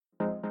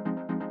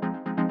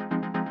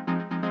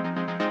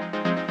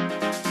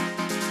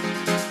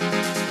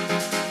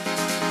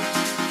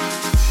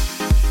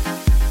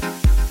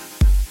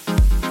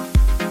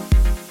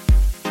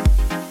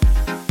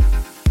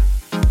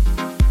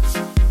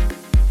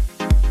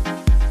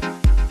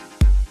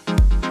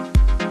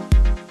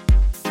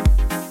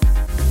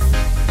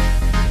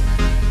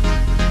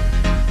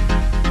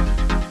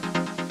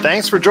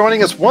Thanks for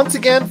joining us once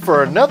again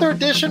for another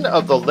edition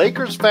of the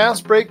Lakers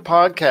Fast Break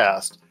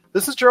podcast.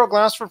 This is Gerald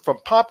Glassford from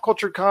Pop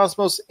Culture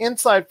Cosmos,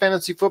 Inside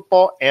Fantasy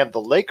Football, and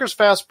the Lakers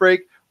Fast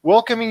Break,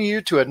 welcoming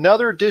you to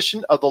another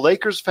edition of the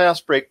Lakers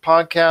Fast Break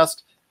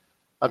podcast.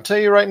 I'm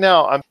telling you right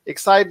now, I'm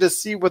excited to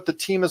see what the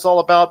team is all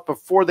about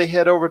before they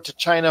head over to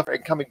China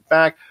and coming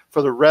back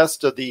for the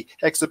rest of the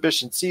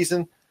exhibition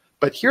season.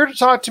 But here to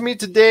talk to me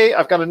today,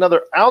 I've got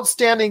another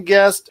outstanding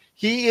guest.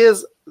 He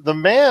is the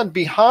man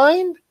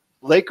behind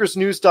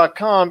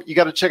LakersNews.com. You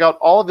got to check out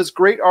all of his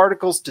great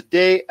articles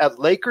today at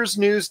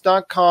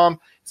LakersNews.com.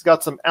 He's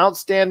got some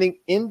outstanding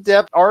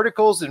in-depth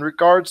articles in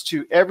regards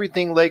to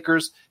everything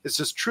Lakers. It's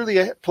just truly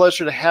a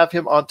pleasure to have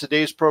him on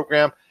today's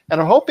program,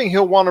 and I'm hoping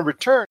he'll want to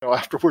return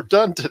after we're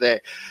done today.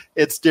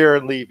 It's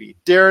Darren Levy.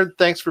 Darren,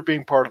 thanks for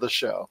being part of the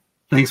show.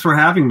 Thanks for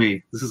having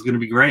me. This is going to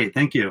be great.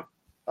 Thank you.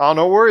 Oh,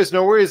 no worries,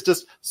 no worries.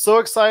 Just so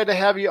excited to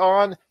have you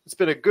on. It's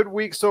been a good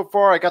week so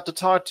far. I got to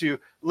talk to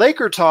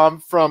Laker Tom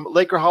from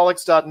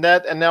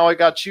Lakerholics.net, and now I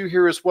got you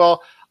here as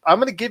well. I'm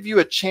going to give you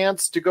a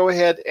chance to go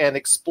ahead and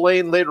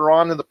explain later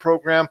on in the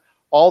program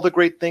all the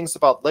great things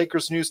about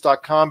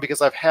LakersNews.com,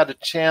 because I've had a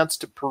chance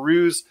to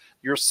peruse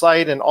your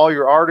site and all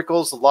your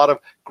articles, a lot of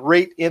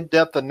great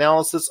in-depth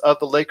analysis of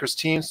the Lakers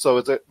team. So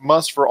it's a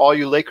must for all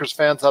you Lakers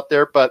fans out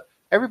there, but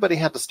everybody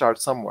had to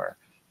start somewhere.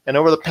 And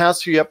over the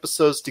past few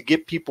episodes, to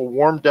get people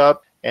warmed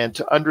up and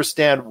to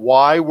understand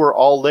why we're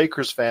all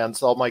Lakers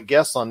fans, all my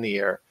guests on the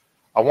air,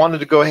 I wanted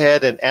to go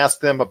ahead and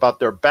ask them about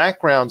their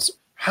backgrounds,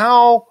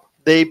 how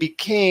they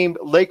became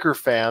Laker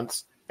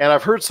fans. And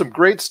I've heard some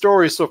great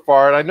stories so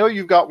far, and I know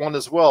you've got one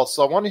as well.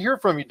 So I want to hear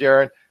from you,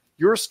 Darren,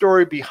 your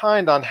story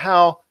behind on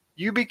how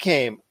you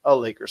became a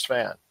Lakers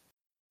fan.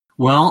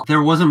 Well,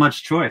 there wasn't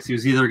much choice. It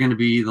was either going to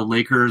be the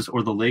Lakers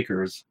or the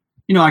Lakers.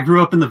 You know, I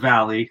grew up in the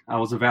Valley. I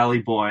was a Valley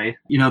boy.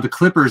 You know, the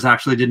Clippers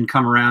actually didn't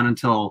come around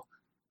until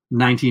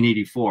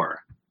 1984.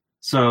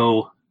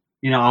 So,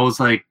 you know, I was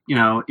like,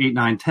 8,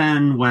 9,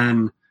 10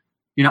 when,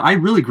 I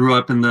really grew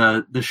up in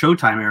the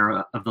Showtime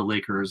era of the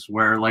Lakers,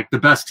 where like the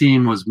best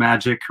team was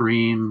Magic,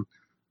 Kareem,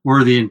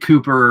 Worthy, and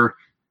Cooper,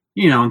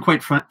 and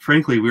quite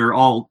frankly, we were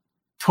all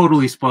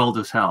totally spoiled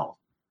as hell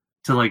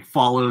to like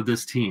follow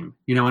this team,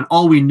 and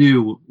all we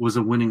knew was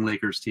a winning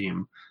Lakers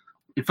team.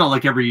 It felt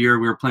like every year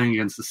we were playing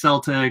against the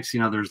Celtics.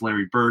 There's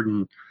Larry Bird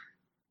and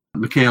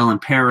McHale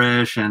and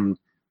Parrish, and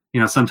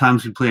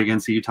sometimes we'd play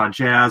against the Utah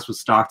Jazz with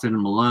Stockton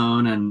and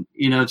Malone, and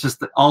it's just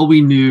that all we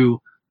knew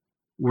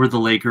were the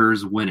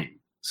Lakers winning.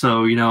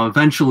 So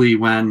eventually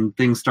when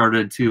things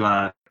started to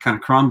kind of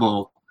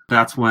crumble,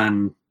 that's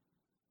when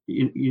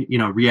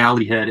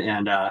reality hit,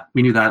 and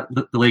we knew that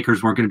the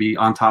Lakers weren't going to be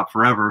on top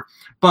forever.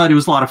 But it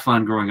was a lot of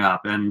fun growing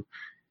up, and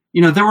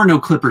there were no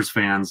Clippers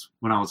fans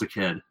when I was a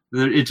kid.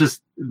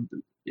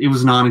 It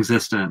was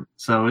non-existent.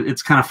 So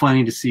it's kind of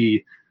funny to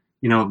see,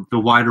 the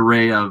wide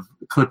array of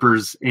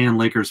Clippers and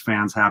Lakers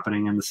fans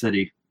happening in the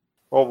city.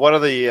 Well, one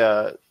of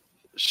the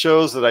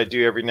shows that I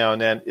do every now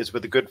and then is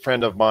with a good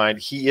friend of mine.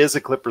 He is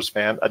a Clippers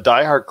fan, a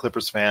diehard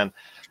Clippers fan,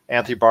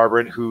 Anthony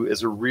Barberin, who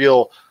is a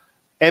real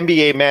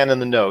NBA man in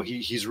the know.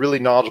 He's really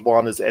knowledgeable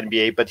on his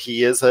NBA, but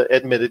he is an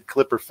admitted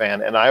Clipper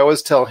fan. And I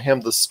always tell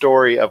him the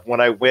story of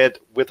when I went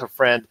with a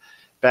friend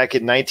back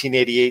in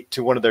 1988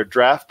 to one of their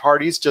draft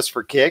parties just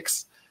for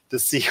kicks to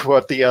see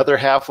what the other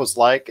half was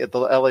like at the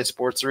LA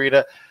Sports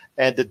Arena.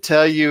 And to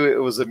tell you,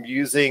 it was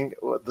amusing,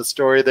 the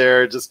story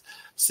there, just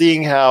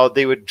seeing how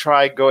they would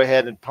try and go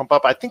ahead and pump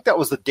up. I think that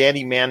was the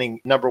Danny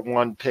Manning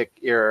 #1 pick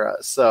era.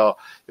 So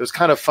it was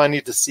kind of funny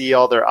to see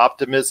all their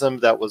optimism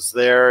that was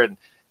there.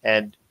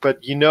 But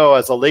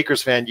as a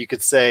Lakers fan, you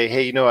could say,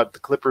 hey, what, the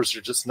Clippers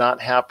are just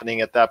not happening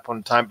at that point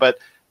in time. But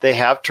they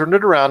have turned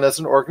it around as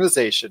an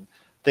organization.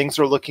 Things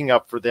are looking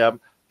up for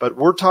them. But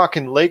we're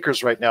talking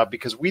Lakers right now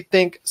because we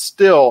think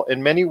still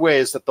in many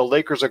ways that the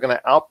Lakers are going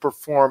to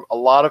outperform a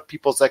lot of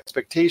people's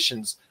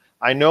expectations.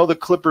 I know the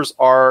Clippers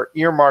are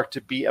earmarked to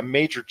be a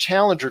major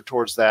challenger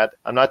towards that.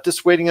 I'm not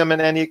dissuading them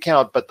in any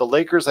account, but the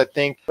Lakers, I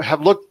think,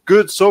 have looked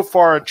good so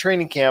far in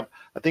training camp.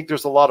 I think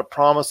there's a lot of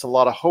promise, a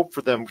lot of hope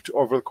for them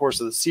over the course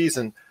of the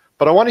season.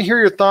 But I want to hear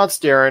your thoughts,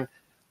 Darren,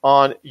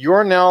 on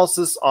your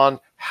analysis on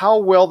how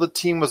well the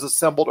team was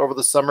assembled over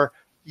the summer.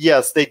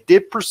 Yes, they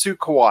did pursue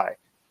Kawhi.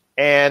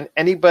 And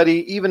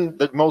anybody, even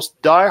the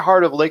most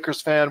diehard of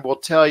Lakers fan, will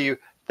tell you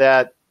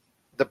that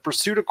the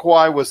pursuit of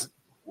Kawhi was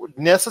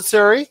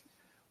necessary,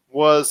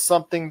 was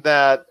something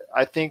that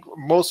I think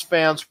most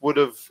fans would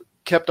have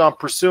kept on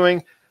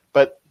pursuing.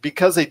 But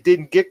because they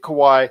didn't get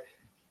Kawhi,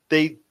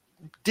 they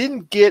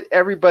didn't get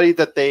everybody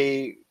that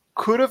they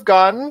could have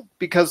gotten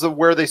because of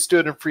where they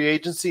stood in free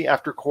agency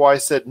after Kawhi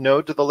said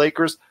no to the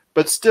Lakers.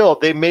 But still,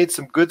 they made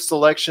some good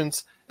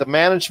selections. The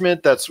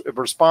management that's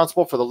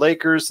responsible for the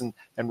Lakers and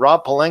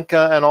Rob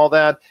Pelinka and all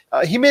that,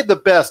 he made the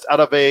best out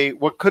of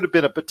what could have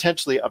been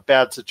potentially a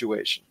bad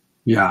situation.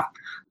 Yeah.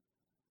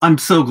 I'm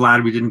so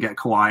glad we didn't get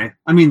Kawhi.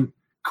 I mean,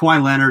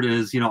 Kawhi Leonard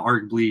is,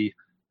 arguably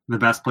the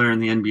best player in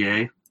the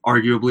NBA,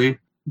 arguably.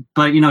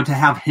 But, to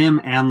have him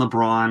and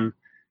LeBron,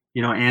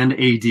 and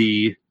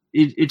AD,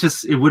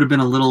 it would have been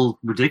a little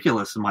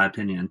ridiculous, in my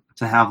opinion,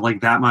 to have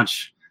like that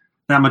much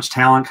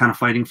talent kind of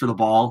fighting for the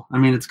ball. I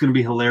mean, it's going to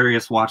be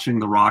hilarious watching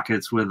the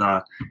Rockets with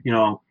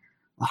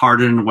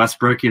Harden and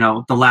Westbrook.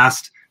 The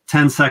last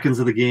 10 seconds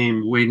of the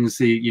game, waiting to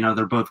see.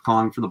 They're both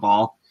calling for the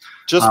ball.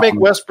 Just make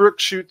Westbrook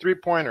shoot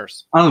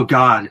 3-pointers. Oh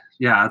God,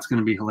 yeah, it's going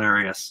to be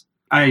hilarious.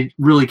 I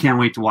really can't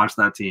wait to watch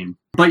that team.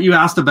 But you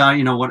asked about,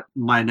 what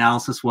my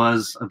analysis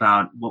was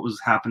about what was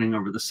happening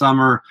over the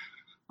summer.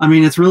 I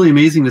mean, it's really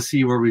amazing to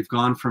see where we've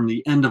gone from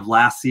the end of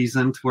last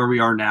season to where we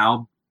are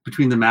now,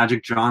 between the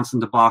Magic Johnson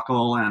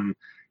debacle and,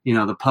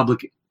 the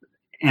public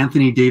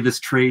Anthony Davis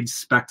trade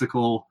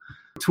spectacle,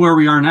 to where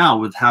we are now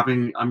with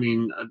having,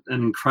 an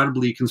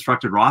incredibly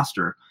constructed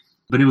roster.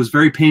 But it was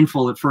very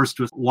painful at first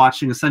with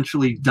watching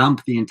essentially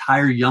dump the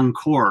entire young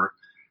core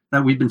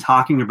that we've been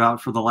talking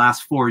about for the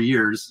last 4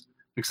 years,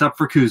 except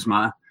for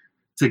Kuzma,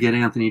 to get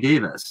Anthony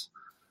Davis.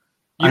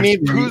 You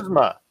mean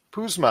Kuzma,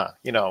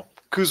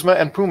 Kuzma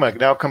and Puma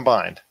now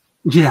combined.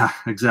 Yeah,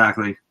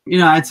 exactly.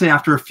 I'd say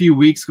after a few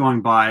weeks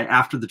going by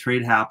after the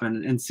trade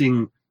happened and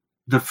seeing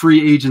the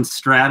free agent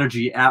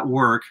strategy at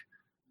work,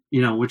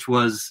 which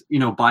was,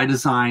 by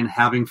design,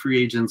 having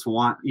free agents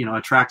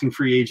attracting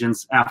free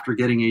agents after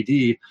getting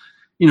AD,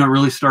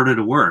 really started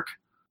to work.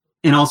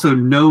 And also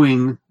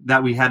knowing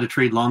that we had to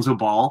trade Lonzo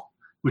Ball,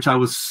 which I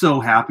was so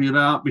happy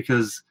about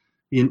because,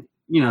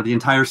 the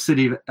entire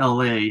city of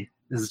LA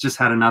has just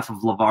had enough of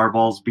LeVar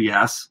Ball's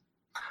BS.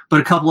 But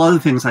a couple other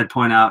things I'd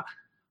point out.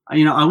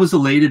 I was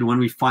elated when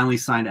we finally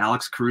signed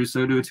Alex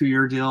Caruso to a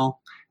 2-year deal,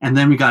 and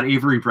then we got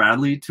Avery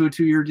Bradley to a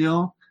 2-year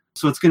deal.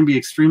 So it's going to be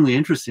extremely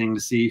interesting to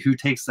see who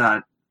takes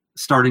that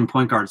starting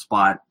point guard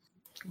spot.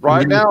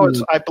 Right now,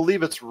 I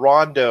believe it's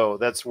Rondo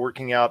that's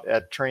working out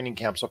at training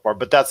camp so far,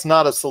 but that's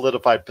not a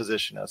solidified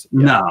position as of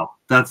yet. No,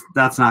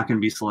 that's not going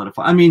to be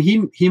solidified. I mean,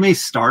 he may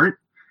start,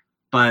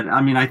 but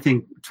I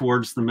think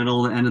towards the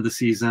middle and end of the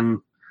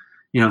season,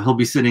 he'll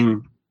be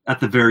sitting at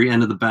the very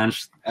end of the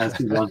bench as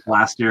he was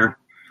last year.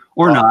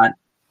 Or not.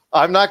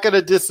 I'm not going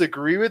to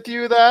disagree with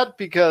you that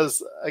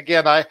because,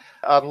 again,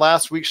 on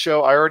last week's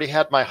show, I already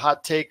had my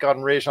hot take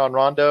on Rajon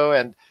Rondo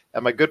and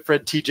my good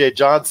friend TJ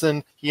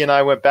Johnson. He and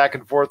I went back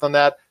and forth on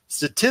that.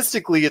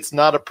 Statistically, it's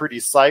not a pretty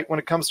sight when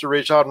it comes to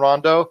Rajon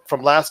Rondo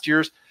from last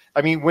year's.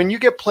 When you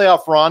get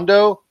playoff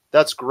Rondo,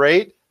 that's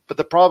great. But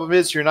the problem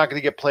is you're not going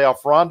to get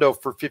playoff Rondo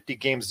for 50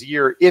 games a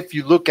year if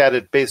you look at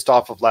it based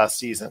off of last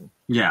season.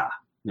 Yeah.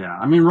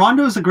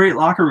 Rondo is a great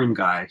locker room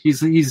guy.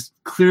 He's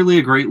clearly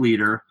a great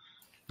leader.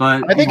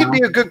 But I think he'd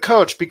be a good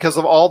coach because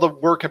of all the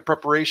work and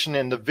preparation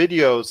in the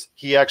videos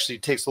he actually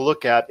takes a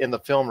look at in the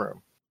film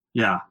room.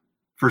 Yeah,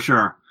 for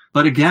sure.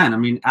 But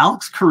again,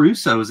 Alex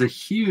Caruso is a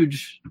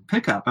huge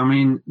pickup.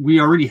 We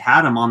already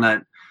had him on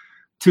that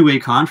 2-way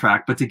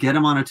contract, but to get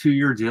him on a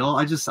 2-year deal,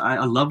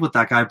 I love what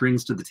that guy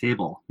brings to the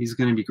table. He's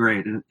going to be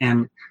great.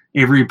 And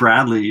Avery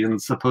Bradley,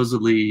 and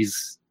supposedly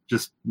he's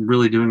just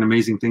really doing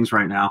amazing things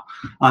right now.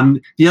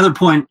 The other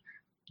point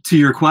to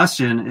your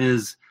question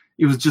is,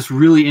 it was just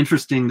really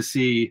interesting to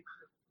see,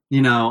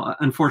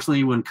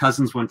 unfortunately, when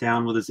Cousins went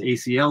down with his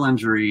ACL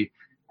injury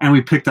and we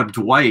picked up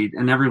Dwight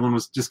and everyone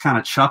was just kind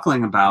of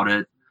chuckling about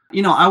it.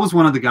 I was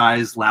one of the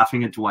guys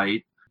laughing at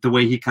Dwight, the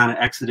way he kind of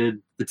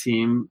exited the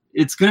team.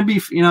 It's going to be,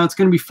 it's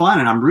going to be fun.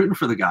 And I'm rooting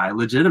for the guy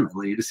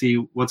legitimately to see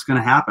what's going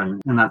to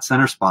happen in that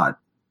center spot.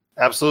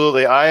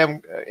 Absolutely. I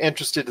am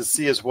interested to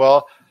see as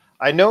well.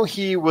 I know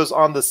he was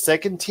on the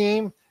second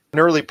team in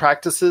early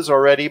practices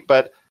already,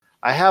 but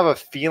I have a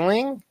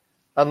feeling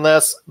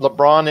unless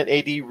LeBron and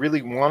AD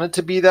really want it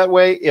to be that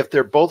way, if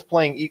they're both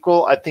playing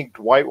equal, I think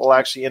Dwight will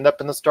actually end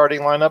up in the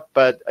starting lineup.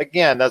 But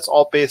again, that's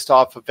all based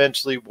off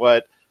eventually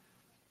what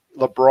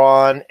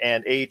LeBron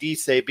and AD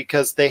say,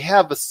 because they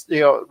have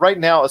right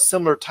now a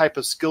similar type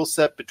of skill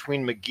set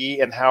between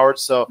McGee and Howard.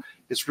 So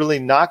it's really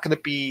not going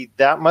to be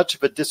that much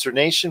of a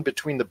discernation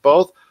between the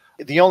both.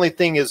 The only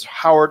thing is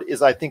Howard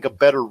is, I think, a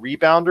better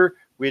rebounder,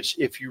 which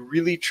if you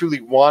really truly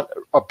want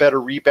a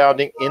better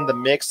rebounding in the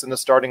mix in the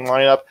starting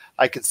lineup,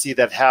 I could see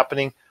that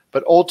happening.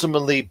 But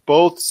ultimately,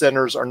 both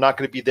centers are not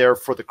going to be there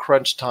for the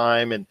crunch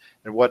time and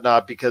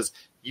whatnot, because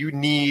you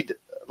need,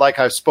 like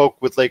I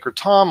spoke with Laker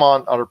Tom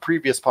on a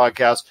previous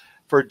podcast,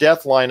 for a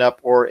death lineup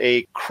or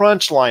a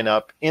crunch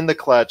lineup in the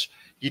clutch,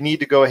 you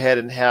need to go ahead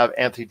and have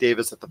Anthony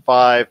Davis at the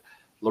 5,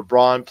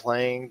 LeBron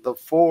playing the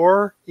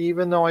 4,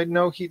 even though I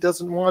know he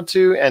doesn't want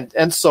to,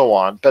 and so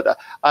on. But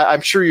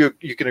I'm sure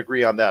you can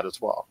agree on that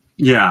as well.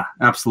 Yeah,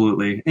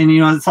 absolutely. And,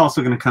 it's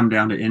also going to come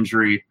down to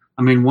injury.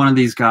 One of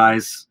these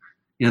guys,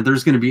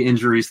 there's going to be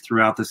injuries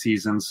throughout the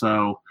season.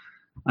 So,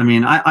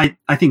 I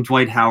think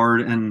Dwight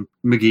Howard and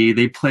McGee,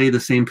 they play the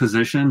same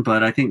position,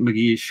 but I think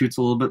McGee shoots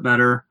a little bit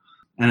better.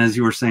 And as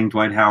you were saying,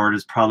 Dwight Howard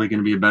is probably going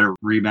to be a better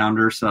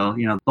rebounder. So,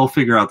 they'll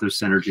figure out those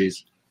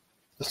synergies.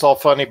 It's all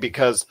funny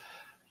because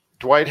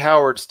Dwight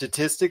Howard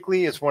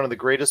statistically is one of the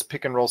greatest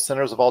pick and roll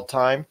centers of all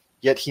time,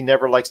 yet he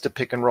never likes to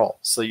pick and roll.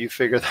 So you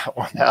figure that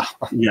one out.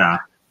 Yeah.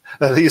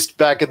 At least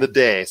back in the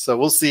day. So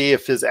we'll see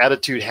if his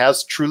attitude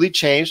has truly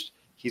changed.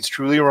 He's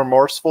truly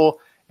remorseful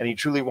and he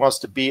truly wants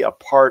to be a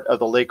part of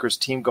the Lakers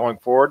team going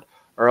forward,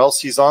 or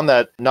else he's on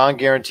that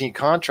non-guaranteed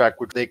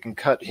contract, which they can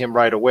cut him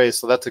right away.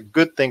 So that's a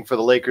good thing for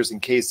the Lakers in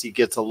case he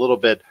gets a little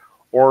bit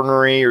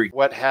ornery or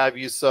what have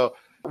you. So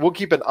we'll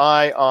keep an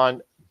eye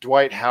on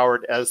Dwight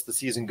Howard as the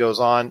season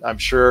goes on, I'm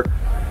sure.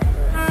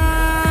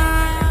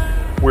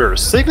 We're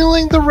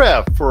signaling the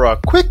ref for a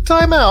quick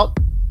timeout,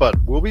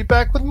 but we'll be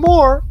back with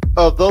more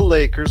of the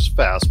Lakers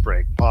Fast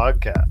Break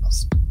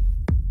podcast.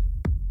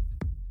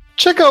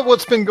 Check out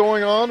what's been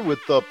going on with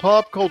the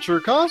Pop Culture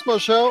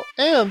Cosmos Show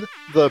and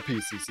the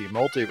PCC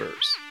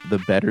Multiverse. The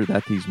better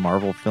that these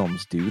Marvel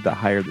films do, the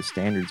higher the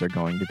standards are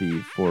going to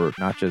be for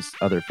not just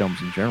other films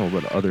in general,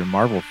 but other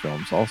Marvel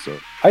films also.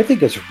 I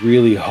think it's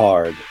really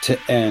hard to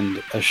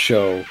end a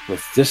show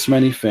with this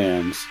many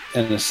fans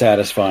in a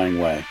satisfying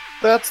way.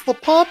 That's the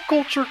Pop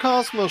Culture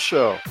Cosmos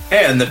Show.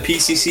 And the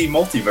PCC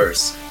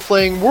Multiverse.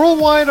 Playing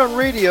worldwide on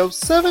radio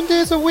 7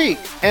 days a week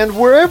and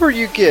wherever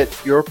you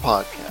get your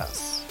podcasts.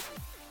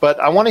 But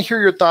I want to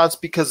hear your thoughts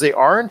because they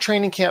are in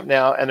training camp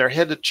now and they're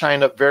headed to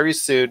China very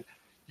soon.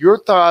 Your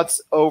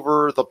thoughts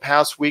over the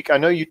past week. I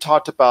know you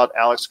talked about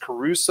Alex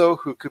Caruso,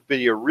 who could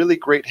be a really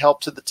great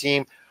help to the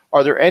team.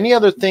 Are there any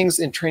other things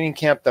in training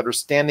camp that are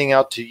standing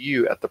out to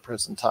you at the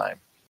present time?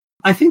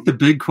 I think the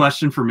big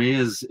question for me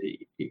is,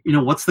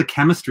 what's the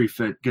chemistry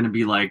fit going to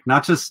be like?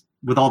 Not just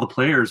with all the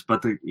players,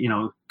 but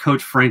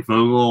Coach Frank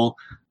Vogel,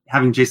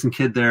 having Jason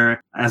Kidd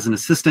there as an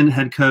assistant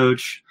head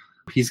coach.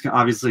 He's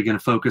obviously going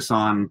to focus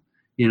on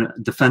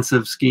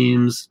defensive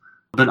schemes,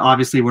 but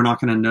obviously we're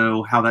not going to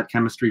know how that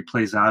chemistry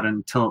plays out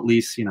until at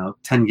least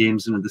 10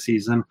 games into the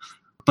season.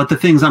 But the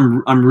things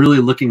I'm really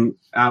looking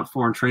out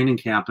for in training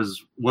camp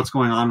is what's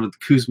going on with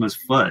Kuzma's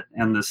foot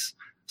and this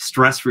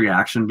stress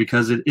reaction,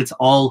 because it's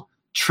all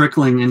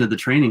trickling into the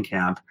training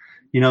camp.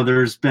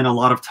 There's been a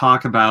lot of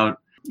talk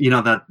about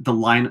that the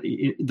line,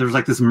 there's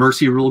like this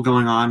mercy rule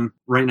going on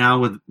right now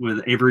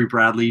with Avery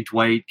Bradley,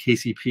 Dwight,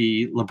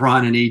 KCP,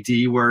 LeBron, and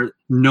AD, where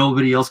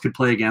nobody else could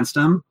play against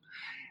him.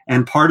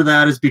 And part of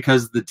that is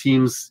because the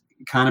team's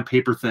kind of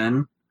paper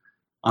thin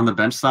on the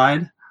bench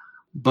side,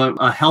 but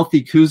a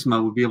healthy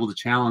Kuzma would be able to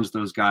challenge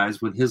those guys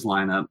with his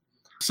lineup.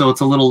 So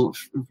it's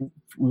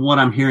what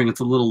I'm hearing, it's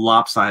a little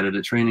lopsided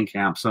at training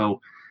camp.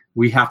 So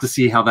we have to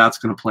see how that's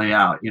going to play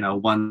out,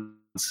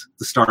 once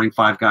the starting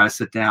five guys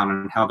sit down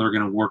and how they're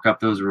going to work up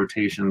those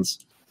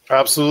rotations.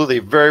 Absolutely.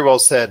 Very well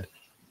said.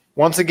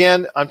 Once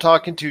again, I'm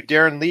talking to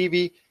Darren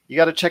Levy. You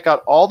got to check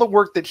out all the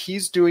work that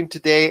he's doing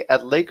today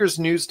at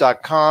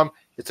LakersNews.com.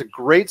 It's a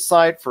great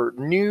site for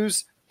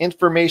news,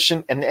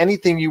 information, and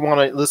anything you want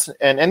to listen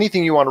and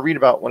anything you want to read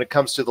about when it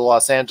comes to the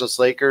Los Angeles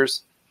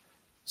Lakers.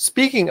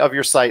 Speaking of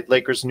your site,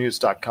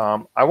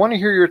 LakersNews.com, I want to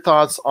hear your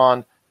thoughts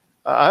on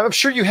I'm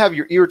sure you have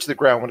your ear to the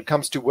ground when it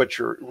comes to what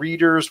your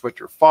readers, what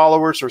your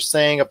followers are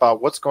saying about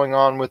what's going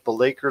on with the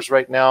Lakers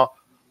right now.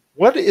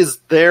 What is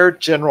their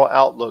general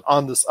outlook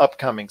on this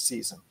upcoming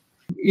season?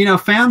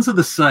 Fans of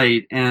the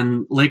site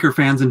and Laker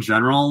fans in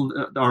general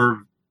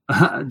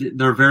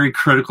they're very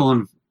critical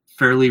and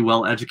fairly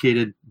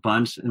well-educated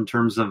bunch in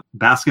terms of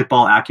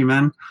basketball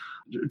acumen.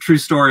 True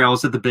story, I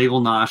was at the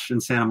Bagel Nosh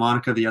in Santa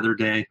Monica the other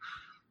day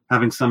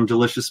having some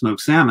delicious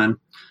smoked salmon,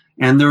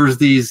 and there was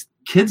these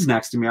kids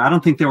next to me. I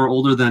don't think they were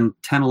older than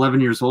 10,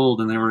 11 years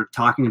old, and they were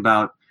talking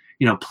about,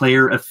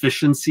 player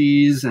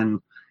efficiencies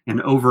and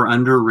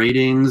over-under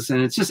ratings,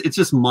 and it's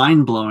just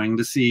mind-blowing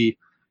to see,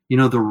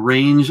 the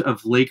range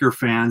of Laker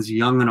fans,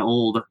 young and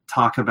old,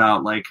 talk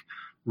about like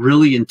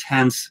really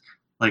intense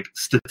like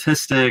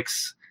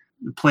statistics,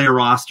 player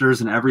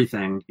rosters, and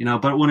everything.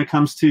 But when it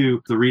comes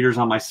to the readers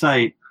on my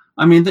site,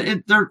 I mean,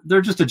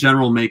 they're just a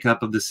general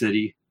makeup of the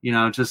city.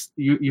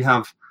 You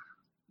have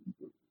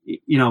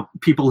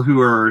people who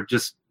are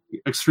just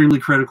extremely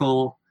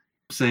critical,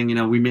 saying,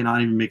 we may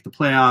not even make the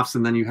playoffs.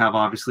 And then you have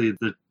obviously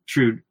the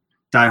true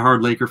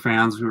diehard Laker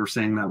fans who are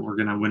saying that we're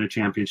going to win a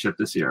championship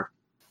this year.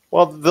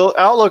 Well, the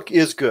outlook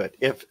is good.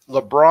 If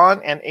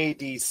LeBron and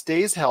AD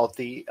stays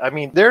healthy, I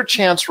mean, their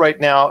chance right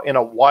now in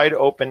a wide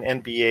open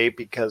NBA,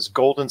 because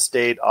Golden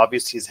State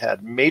obviously has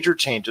had major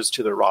changes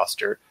to their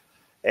roster.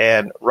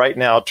 And right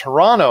now,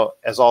 Toronto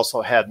has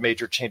also had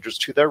major changes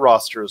to their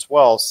roster as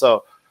well.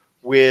 So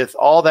with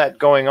all that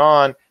going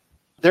on,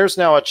 there's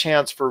now a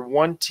chance for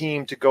one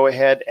team to go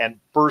ahead and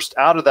burst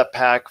out of that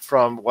pack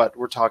from what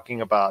we're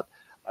talking about.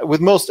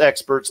 With most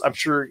experts, I'm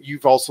sure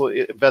you've also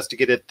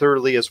investigated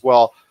thoroughly as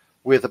well,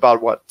 with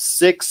about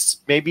 6,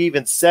 maybe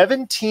even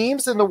 7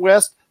 teams in the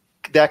West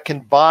that can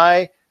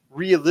buy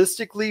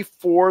realistically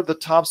for the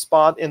top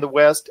spot in the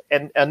West,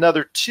 and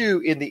another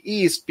 2 in the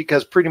East,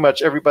 because pretty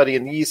much everybody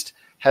in the East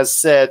has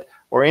said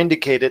or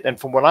indicated, and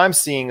from what I'm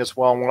seeing as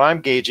well and what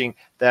I'm gauging,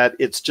 that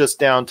it's just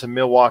down to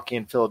Milwaukee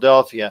and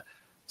Philadelphia.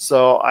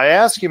 So I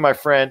ask you, my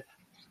friend,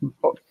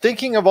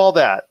 thinking of all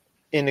that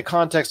in the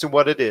context of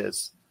what it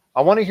is,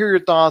 I want to hear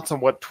your thoughts on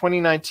what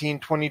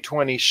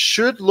 2019-2020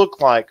 should look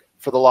like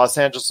for the Los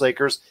Angeles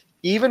Lakers,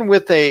 even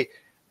with a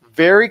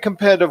very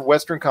competitive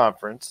Western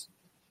Conference,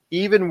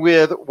 even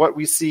with what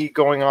we see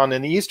going on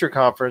in the Eastern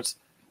Conference.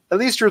 At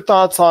least your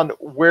thoughts on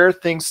where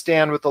things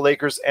stand with the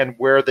Lakers and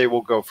where they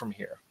will go from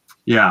here.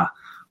 Yeah.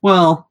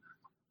 Well,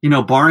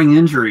 barring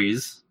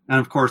injuries, and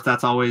of course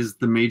that's always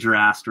the major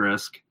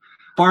asterisk,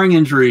 barring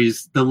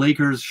injuries, the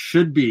Lakers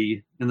should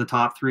be in the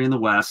top 3 in the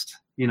West,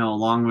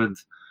 along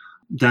with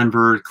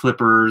Denver,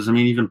 Clippers,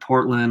 even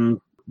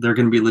Portland, they're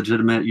going to be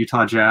legitimate,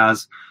 Utah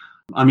Jazz.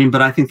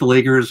 But I think the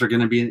Lakers are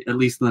going to be at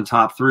least in the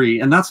top 3.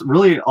 And that's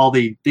really all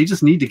they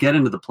just need to get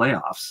into the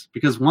playoffs,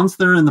 because once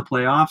they're in the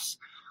playoffs,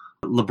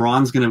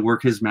 LeBron's going to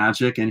work his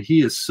magic, and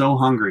he is so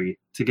hungry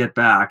to get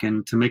back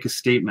and to make a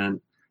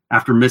statement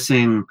after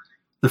missing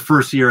the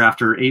first year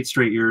after 8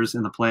 straight years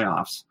in the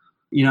playoffs.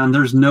 And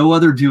there's no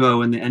other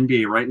duo in the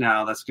NBA right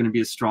now that's going to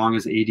be as strong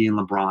as AD and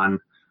LeBron,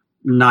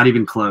 not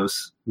even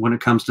close when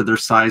it comes to their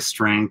size,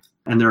 strength,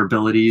 and their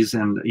abilities,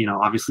 and,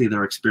 obviously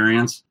their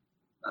experience.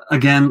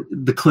 Again,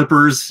 the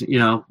Clippers,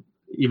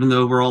 even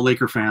though we're all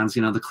Laker fans,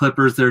 the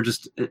Clippers, they're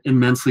just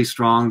immensely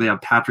strong. They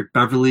have Patrick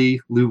Beverley,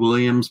 Lou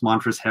Williams,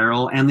 Montrezl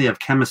Harrell, and they have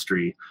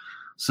chemistry.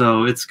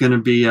 So it's going to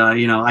be,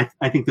 I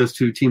think those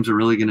two teams are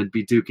really going to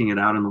be duking it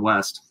out in the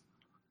West.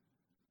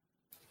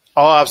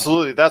 Oh,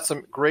 absolutely. That's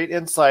some great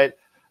insight.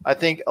 I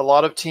think a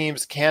lot of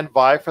teams can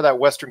vie for that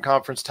Western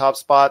Conference top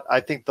spot. I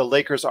think the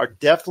Lakers are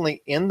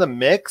definitely in the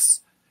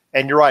mix.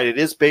 And you're right, it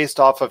is based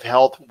off of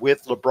health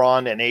with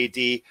LeBron and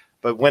AD.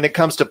 But when it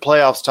comes to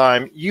playoffs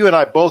time, you and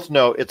I both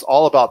know it's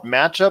all about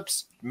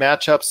matchups,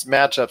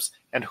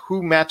 and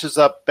who matches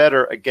up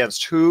better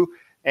against who.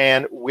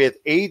 And with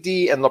AD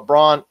and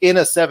LeBron in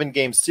a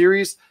 7-game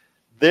series,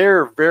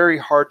 they're very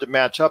hard to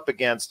match up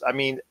against.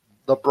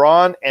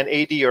 LeBron and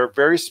AD are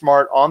very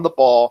smart on the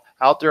ball,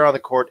 out there on the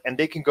court, and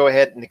they can go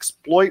ahead and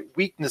exploit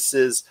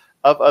weaknesses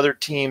of other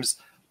teams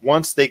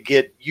once they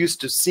get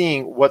used to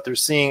seeing what they're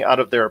seeing out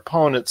of their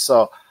opponents.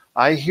 So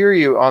I hear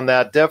you on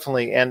that,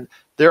 definitely. And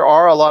there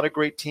are a lot of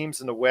great teams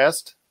in the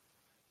West.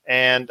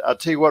 And I'll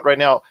tell you what, right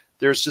now,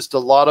 there's just a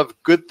lot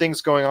of good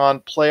things going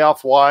on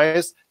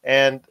playoff-wise.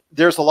 And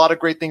there's a lot of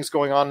great things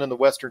going on in the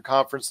Western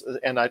Conference.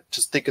 And I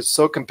just think it's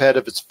so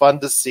competitive. It's fun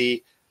to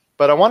see.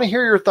 But I want to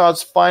hear your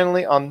thoughts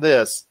finally on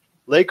this.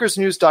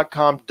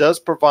 LakersNews.com does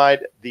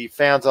provide the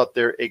fans out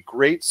there a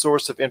great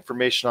source of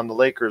information on the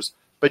Lakers.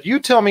 But you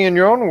tell me in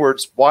your own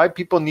words why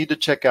people need to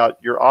check out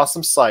your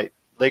awesome site,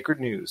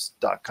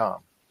 LakersNews.com.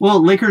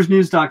 Well,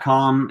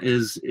 LakersNews.com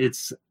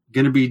it's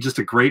going to be just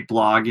a great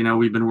blog.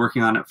 We've been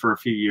working on it for a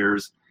few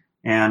years.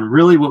 And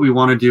really what we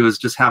want to do is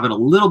just have it a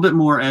little bit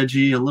more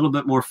edgy, a little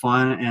bit more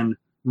fun, and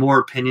more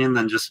opinion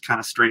than just kind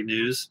of straight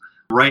news.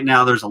 Right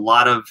now, there's a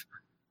lot of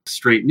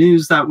straight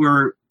news that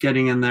we're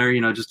getting in there,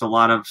 just a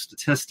lot of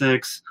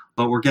statistics,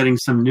 but we're getting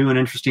some new and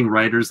interesting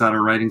writers that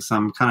are writing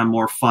some kind of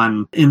more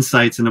fun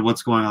insights into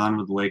what's going on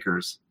with the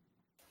Lakers.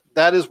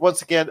 That is,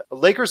 once again,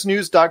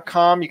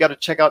 LakersNews.com. You got to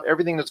check out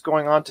everything that's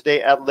going on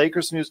today at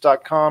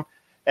LakersNews.com.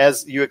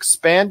 As you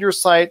expand your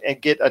site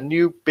and get a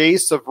new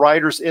base of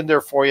writers in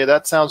there for you,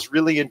 that sounds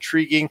really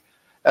intriguing.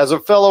 As a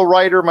fellow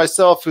writer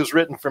myself who's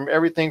written from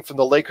everything from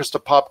the Lakers to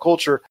pop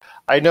culture,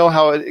 I know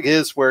how it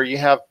is where you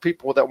have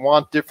people that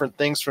want different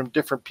things from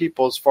different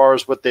people as far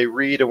as what they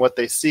read and what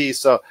they see.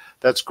 So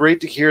that's great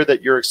to hear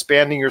that you're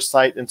expanding your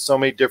site in so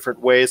many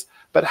different ways.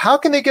 But how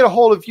can they get a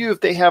hold of you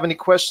if they have any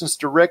questions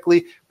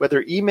directly,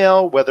 whether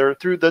email, whether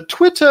through the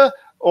Twitter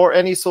or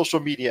any social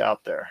media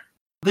out there?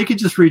 They could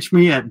just reach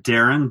me at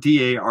Darren,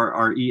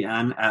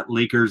 Darren, at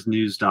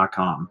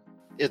LakersNews.com.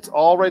 It's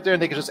all right there,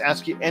 and they can just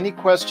ask you any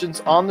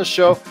questions on the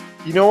show.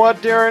 You know what,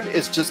 Darren?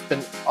 It's just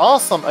been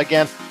awesome.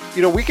 Again,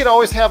 we could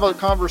always have a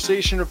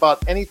conversation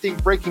about anything,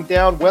 breaking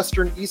down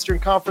Western, Eastern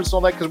Conference, and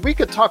all that, because we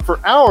could talk for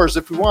hours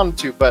if we wanted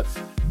to. But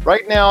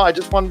right now, I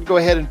just wanted to go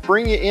ahead and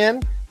bring you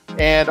in,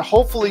 and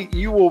hopefully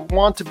you will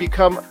want to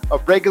become a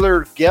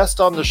regular guest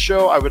on the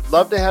show. I would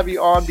love to have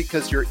you on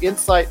because your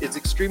insight is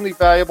extremely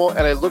valuable,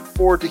 and I look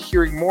forward to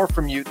hearing more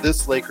from you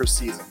this Lakers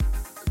season.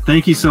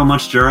 Thank you so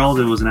much, Gerald.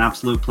 It was an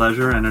absolute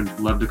pleasure, and I'd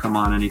love to come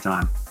on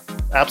anytime.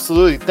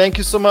 Absolutely. Thank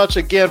you so much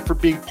again for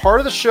being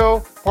part of the show,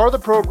 part of the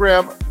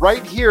program,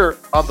 right here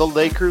on the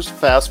Lakers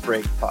Fast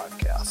Break Podcast.